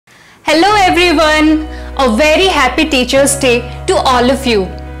Hello everyone, a very happy Teachers Day to all of you.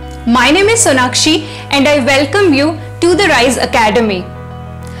 My name is Sonakshi and I welcome you to the Rise Academy.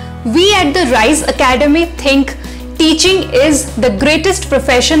 We at the Rise Academy think teaching is the greatest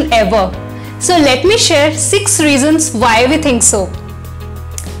profession ever. So let me share 6 reasons why we think so.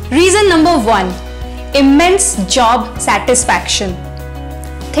 Reason number 1, immense job satisfaction.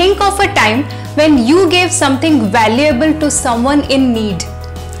 Think of a time when you gave something valuable to someone in need.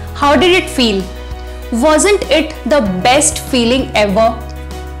 How did it feel? Wasn't it the best feeling ever?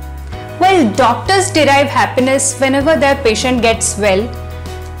 While doctors derive happiness whenever their patient gets well,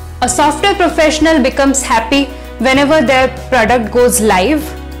 a software professional becomes happy whenever their product goes live,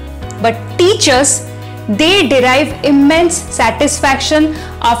 but teachers, they derive immense satisfaction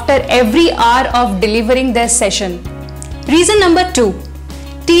after every hour of delivering their session. Reason number 2,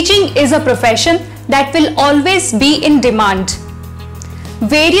 teaching is a profession that will always be in demand.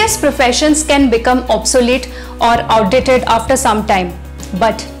 Various professions can become obsolete or outdated after some time,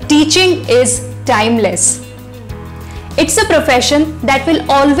 but teaching is timeless. It's a profession that will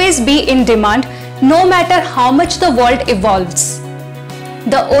always be in demand no matter how much the world evolves.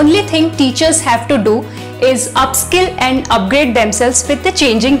 The only thing teachers have to do is upskill and upgrade themselves with the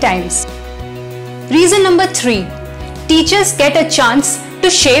changing times. Reason number 3, teachers get a chance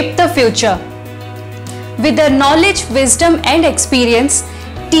to shape the future. With their knowledge, wisdom and experience,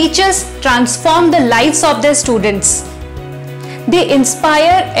 teachers transform the lives of their students. They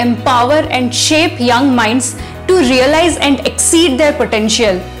inspire, empower and shape young minds to realize and exceed their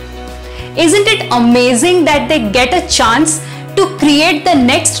potential. Isn't it amazing that they get a chance to create the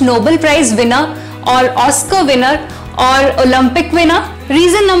next Nobel Prize winner or Oscar winner or Olympic winner?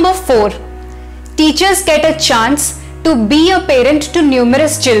 Reason number 4, teachers get a chance to be a parent to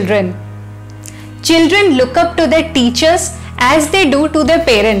numerous children. Children look up to their teachers as they do to their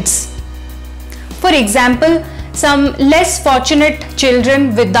parents. For example, some less fortunate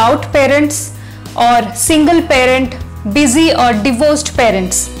children without parents or single parent, busy or divorced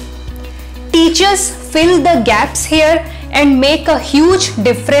parents. Teachers fill the gaps here and make a huge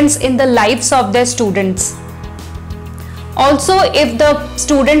difference in the lives of their students. Also, if the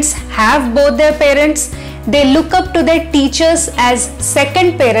students have both their parents, they look up to their teachers as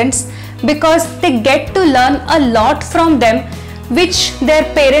second parents because they get to learn a lot from them which their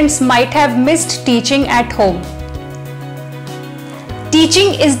parents might have missed teaching at home.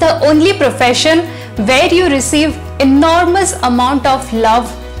 Teaching is the only profession where you receive enormous amount of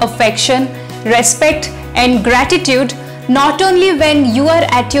love, affection, respect and gratitude not only when you are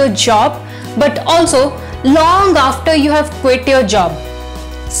at your job but also long after you have quit your job.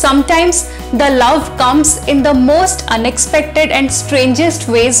 Sometimes the love comes in the most unexpected and strangest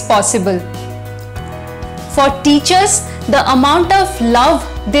ways possible. For teachers, the amount of love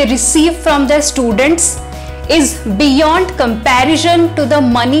they receive from their students is beyond comparison to the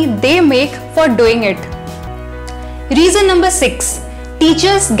money they make for doing it. Reason number 6,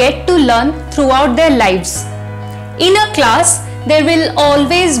 teachers get to learn throughout their lives. In a class, there will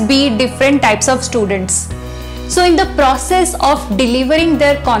always be different types of students. So in the process of delivering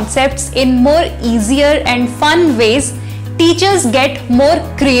their concepts in more easier and fun ways, teachers get more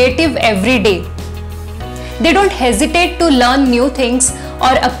creative every day. They don't hesitate to learn new things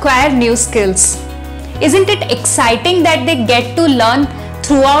or acquire new skills. Isn't it exciting that they get to learn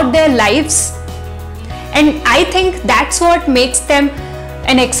throughout their lives? And I think that's what makes them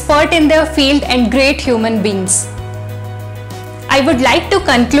an expert in their field and great human beings. I would like to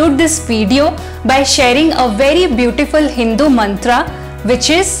conclude this video by sharing a very beautiful Hindu mantra which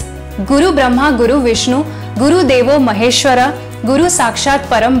is Guru Brahma, Guru Vishnu, Guru Devo, Maheshwaraha, Guru Saakshaat,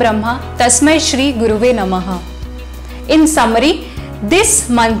 ParaBrahma, Tasmai Gurave Namaha. In summary, this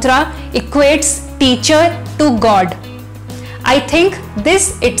mantra equates teacher to God. I think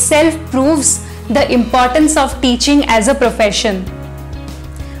this itself proves the importance of teaching as a profession.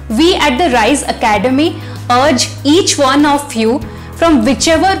 We at the Rise Academy urge each one of you from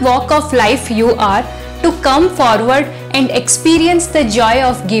whichever walk of life you are to come forward and experience the joy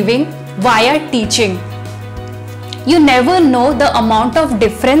of giving via teaching. You never know the amount of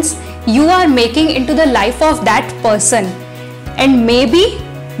difference you are making into the life of that person and maybe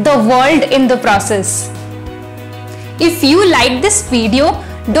the world in the process. If you like this video,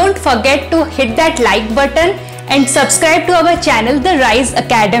 don't forget to hit that like button and subscribe to our channel, The Rise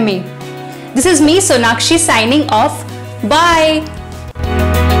Academy. This is me, Sonakshi, signing off. Bye.